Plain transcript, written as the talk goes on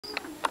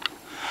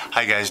How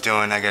you guys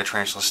doing? I got a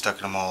tarantula stuck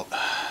in a molt.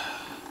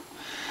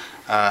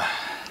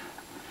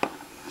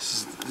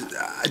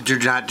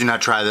 Do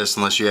not try this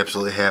unless you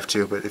absolutely have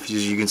to. But if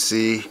you can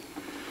see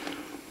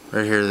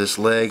right here, this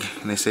leg,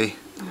 can they see?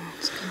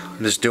 I'm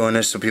just doing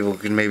this so people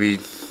can maybe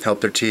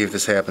help their tea if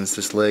this happens.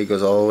 This leg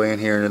goes all the way in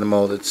here into the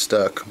mold. It's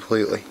stuck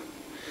completely.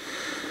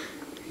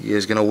 He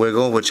is gonna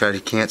wiggle, which I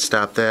can't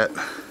stop that.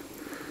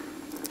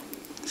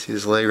 See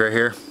this leg right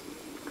here?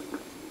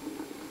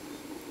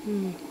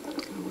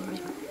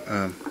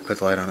 Put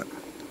the light on it.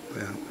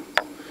 Yeah.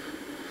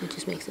 It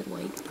just makes it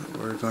white.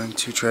 We're going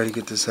to try to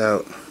get this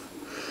out.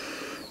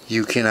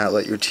 You cannot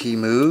let your tea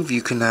move.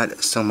 You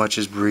cannot so much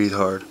as breathe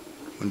hard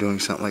when doing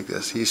something like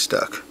this. He's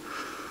stuck.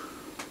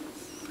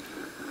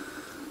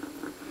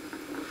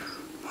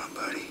 Come on,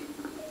 buddy.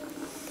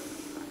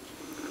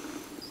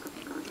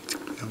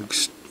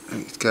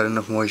 It's got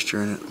enough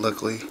moisture in it,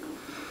 luckily.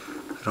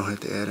 I don't have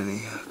to add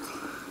any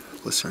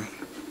glycerin.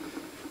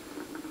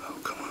 Oh,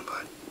 come on,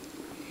 bud.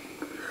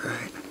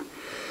 Alright.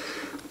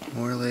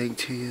 More leg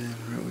to you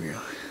than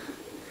real.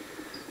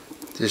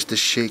 Just the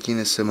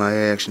shakiness of my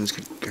actions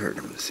could hurt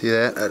him. See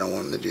that? I don't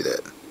want him to do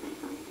that.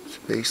 So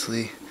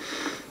basically,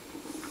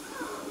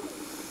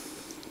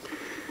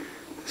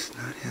 it's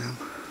not him.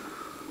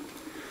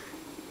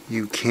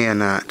 You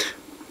cannot.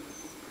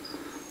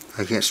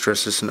 I can't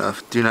stress this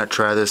enough. Do not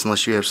try this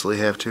unless you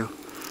absolutely have to.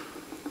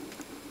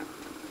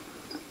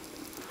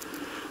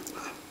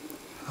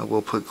 I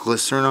will put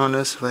glycerin on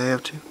this if I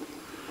have to. Here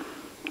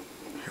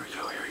we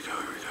go, here we go,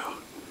 here we go.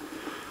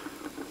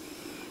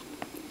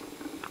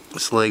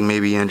 This leg may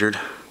be injured.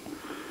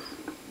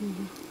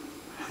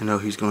 I know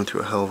he's going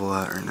through a hell of a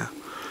lot right now.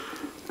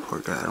 Poor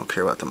guy, I don't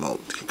care about the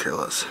molt, could care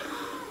less.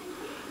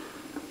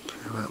 I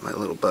care about my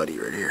little buddy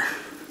right here.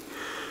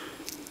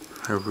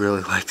 I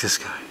really like this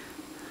guy.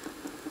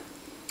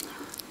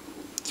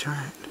 It's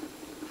alright.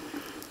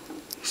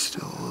 He's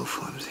still a little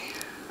flimsy.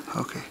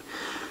 Okay,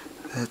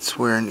 that's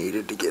where I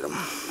needed to get him.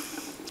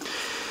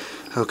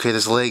 Okay,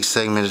 this leg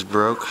segment is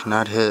broke,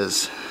 not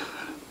his.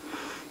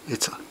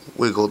 It's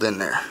wiggled in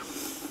there.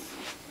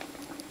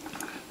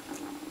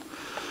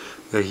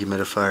 Got a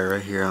humidifier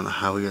right here. I don't know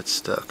how we got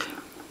stuck.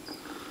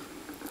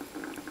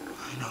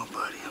 I know,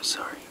 buddy. I'm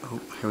sorry.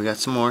 Oh, here we got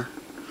some more.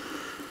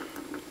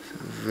 It's a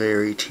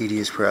very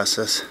tedious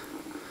process.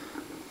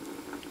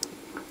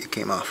 It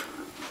came off.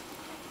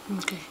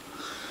 Okay.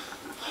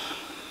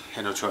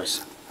 Had no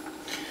choice.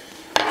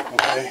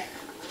 Okay.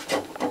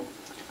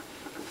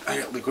 I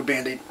got liquid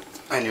Band-Aid.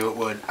 I knew it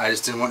would. I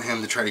just didn't want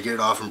him to try to get it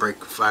off and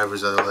break 5 of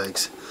his other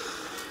legs.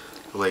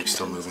 The leg's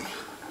still moving.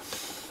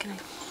 Can I?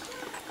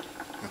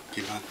 Oh,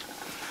 keep it on.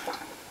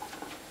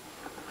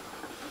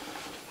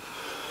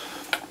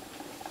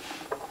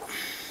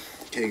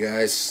 Okay,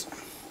 guys.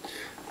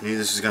 I knew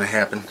this was gonna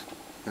happen.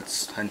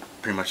 I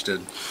pretty much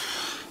did.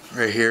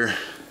 Right here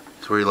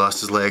is where he lost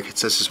his leg. It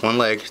says just one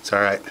leg. It's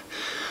all right.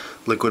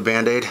 Liquid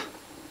Band-Aid,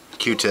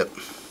 Q-tip.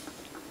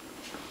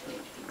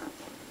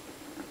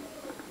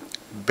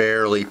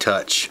 Barely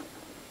touch.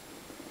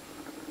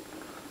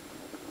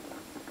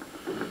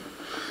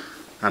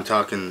 I'm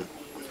talking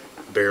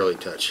barely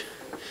touch.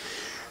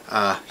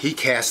 He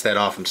cast that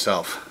off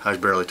himself. I was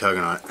barely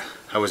tugging on it.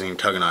 I wasn't even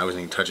tugging on it. I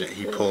wasn't even touching it.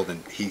 He pulled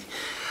and he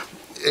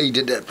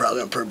did that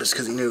probably on purpose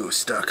because he knew it was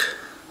stuck.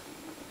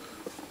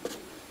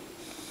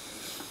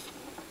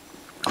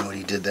 And what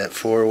he did that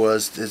for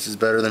was, this is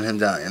better than him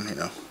dying, you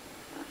know.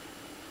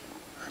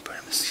 Alright, but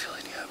I'm just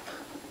sealing you up.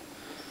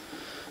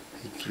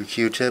 Take your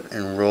Q-tip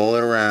and roll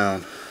it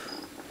around.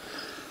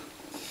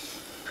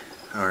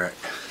 Alright.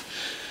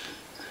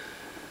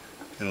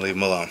 And leave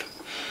him alone.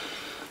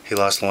 He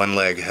lost one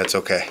leg. That's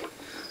okay.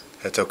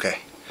 That's okay.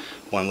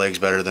 One leg's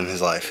better than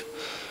his life.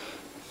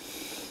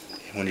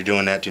 When you're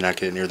doing that, do not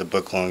get near the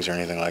book lungs or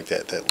anything like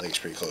that. That leg's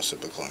pretty close to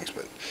the book lungs,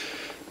 but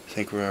I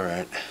think we're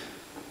alright.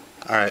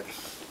 Alright.